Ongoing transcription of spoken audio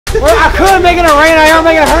Well, I could make it a rain, I am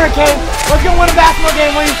making a hurricane. Let's go win a basketball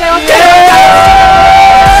game. What do you say? Let's get it!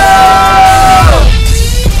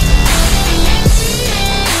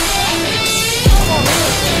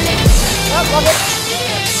 Love it.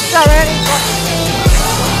 What's up, Randy?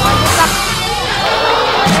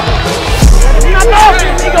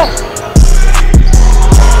 There you go.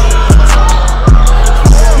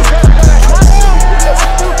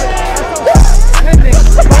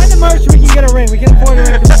 Find the merch, we can get a ring. We can afford a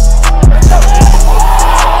ring. What's up,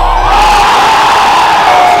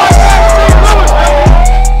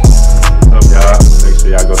 y'all? Make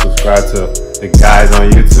sure y'all go subscribe to the guys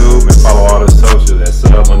on YouTube and follow all the socials at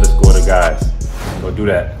sub_theguys. Go do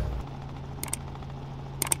that.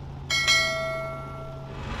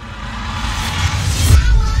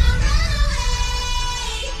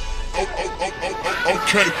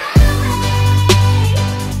 Okay.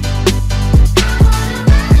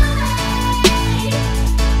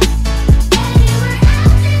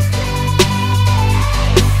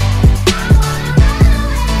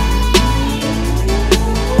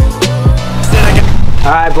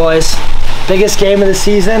 Alright boys, biggest game of the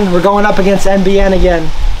season. We're going up against NBN again.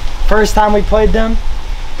 First time we played them,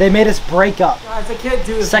 they made us break up. Guys, I can't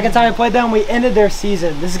do this. Second time we played them, we ended their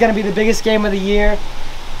season. This is going to be the biggest game of the year.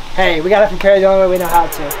 Hey, we got to carry the only way we know how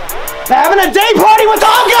to. They're having a day party with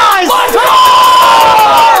all guys! Let's go!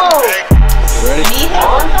 Ready?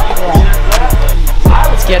 Yeah.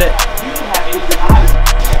 Let's get it.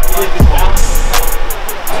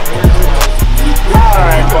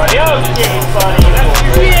 Alright, buddy. Okay, buddy.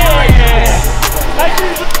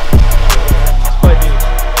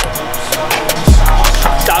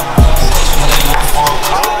 Stop.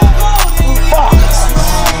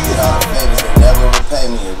 Never repay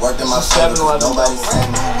me. It worked in my 7-Eleven. Nobody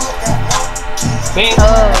sent me.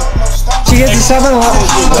 She gets a 7-Eleven,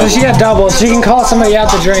 so she got double. She can call somebody out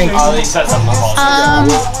to drink. Oh, they said something about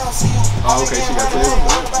Oh, okay, she got two.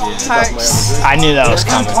 Hearts. I knew that was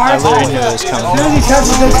coming. I literally knew it was coming. As soon as he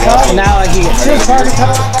touches this cup, now like he gets his target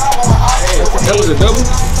cup. That was a double?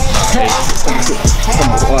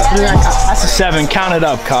 That's a 7. Count it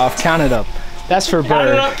up, Koff. Count it up. That's for Bird. Count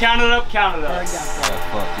it up, count it up, count it up.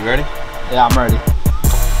 You ready? Yeah, I'm ready.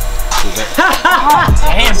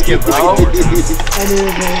 Hands get bro.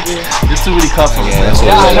 There's too many cups on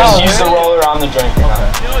Yeah, I know. Just use the roller on the drink. You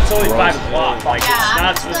know it's only 5 o'clock. Like, it's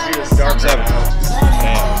not supposed to be this dark. 7.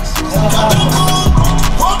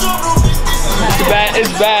 It's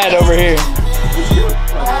bad over here.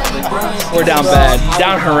 We're down bad.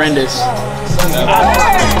 Down horrendous.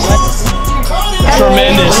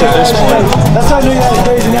 Tremendous at this point. That's how I knew you had a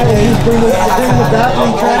crazy night. He's bringing the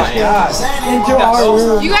bathroom trash into our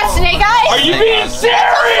room. You got snake eyes? Are you being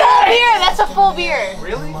serious? Beer, that's a full beer.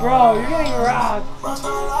 Really? Bro, you're getting robbed. I'll just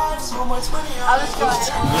go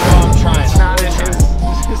ahead. I'm trying.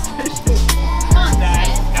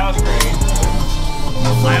 That was great.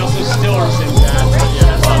 I also still resent that.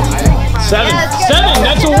 Yeah, 7. 7.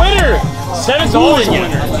 That's a winner. 7's always a winner.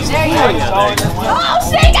 There you go. Oh,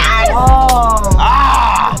 snake eyes!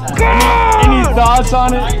 Any thoughts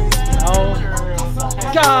on it?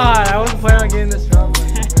 God, I wasn't planning on getting this wrong.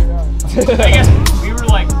 I guess we were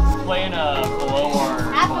like playing below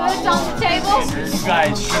our. Half of it's on the table. You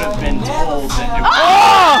guys should have been told that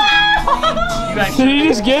you guys Did you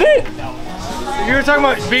just get it? You were talking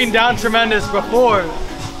about being down tremendous before.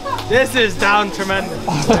 This is down tremendous.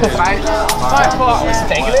 My fault.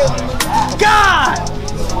 taking it. God!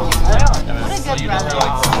 What a good brother.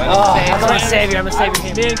 I'm gonna save you. I'm gonna save you.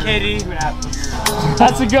 Me and Katie.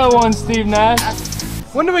 That's a good one, Steve Nash.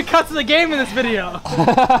 When do we cut to the game in this video? 1.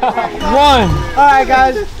 Alright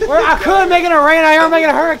guys, I could make it a rain, I am making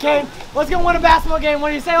a hurricane. Let's go win a basketball game. What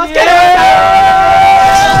do you say? Let's get it!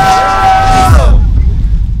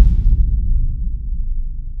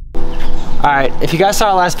 Alright, if you guys saw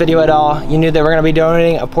our last video at all, you knew that we're going to be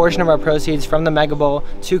donating a portion of our proceeds from the Mega Bowl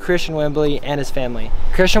to Christian Wembley and his family.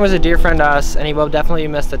 Christian was a dear friend to us, and he will definitely be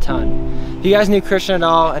missed a ton. If you guys knew Christian at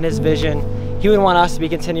all and his vision, he would want us to be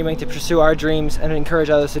continuing to pursue our dreams and encourage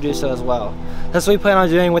others to do so as well. That's what we plan on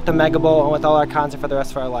doing with the Mega Bowl and with all our content for the rest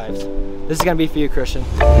of our lives. This is going to be for you, Christian.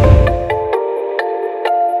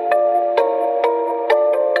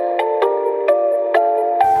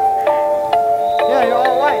 Yeah, you're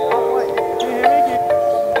all white. All white. Can you hear me?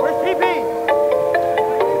 Where's PP?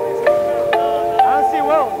 I don't see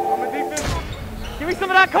Will. I'm a defense. Give me some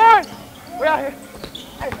of that corn. We're out here.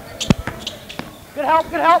 Hey. Good help,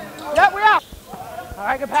 good help. Yep, we're out. All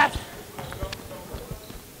right, good pass.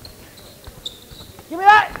 Give me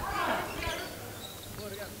that.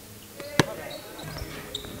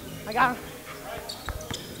 I got him.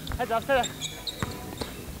 Heads up, stay there.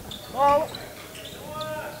 Oh.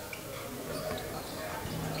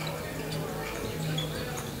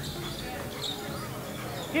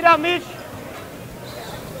 Get up, Mitch.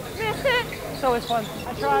 Missed it. It's always fun.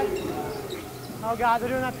 I tried. Oh God, they're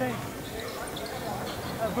doing that thing.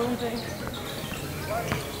 That boom thing.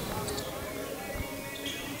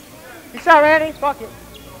 Good shot, Randy. Fuck it.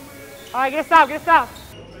 All right, get a stop, get a stop.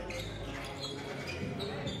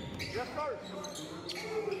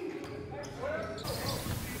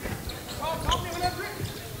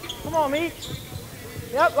 Come on, Meech.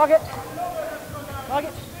 Yep, lock it. Lock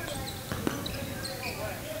it.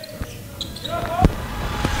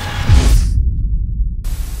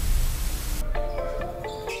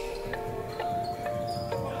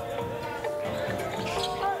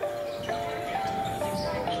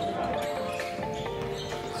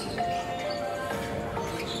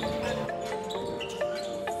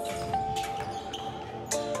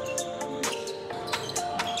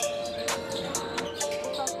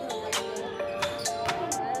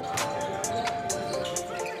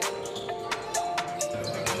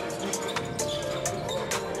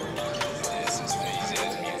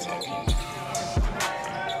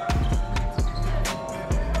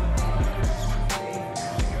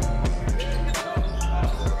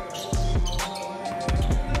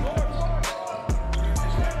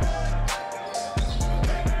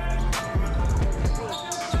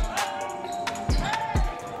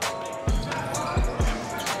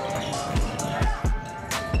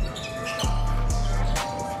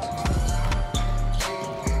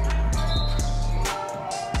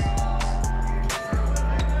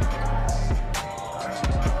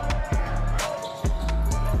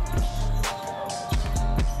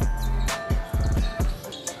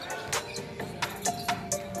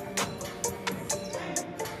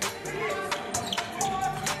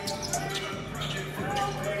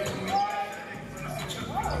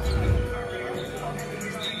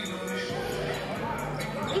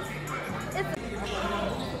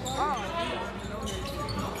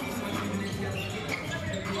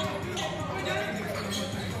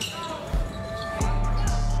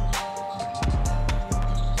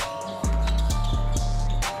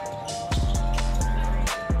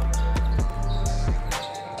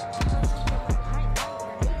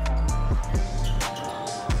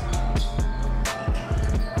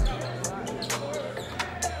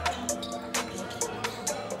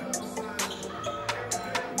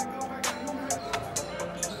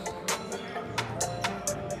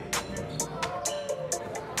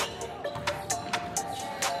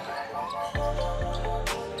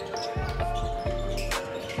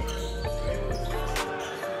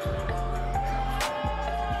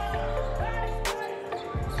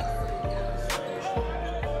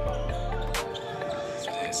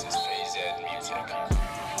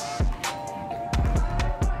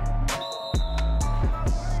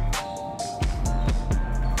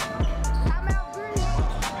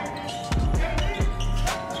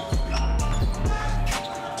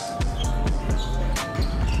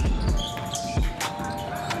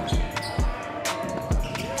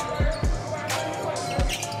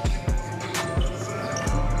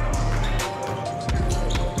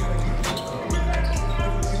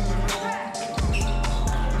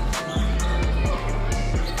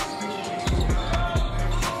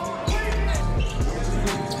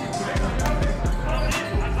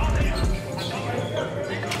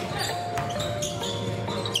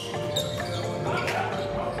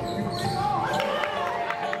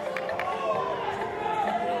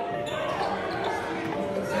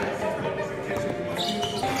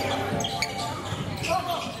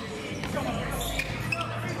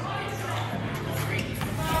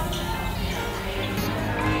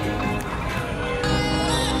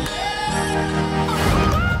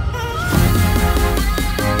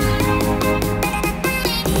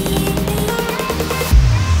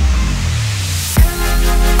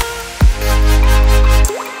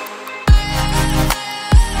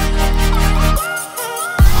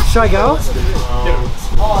 Should I go?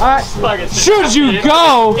 Alright. Should you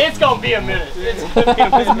go? It's gonna be a minute. It's gonna be a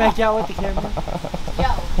minute. Make out with the camera. Yo.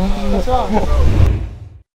 What's wrong?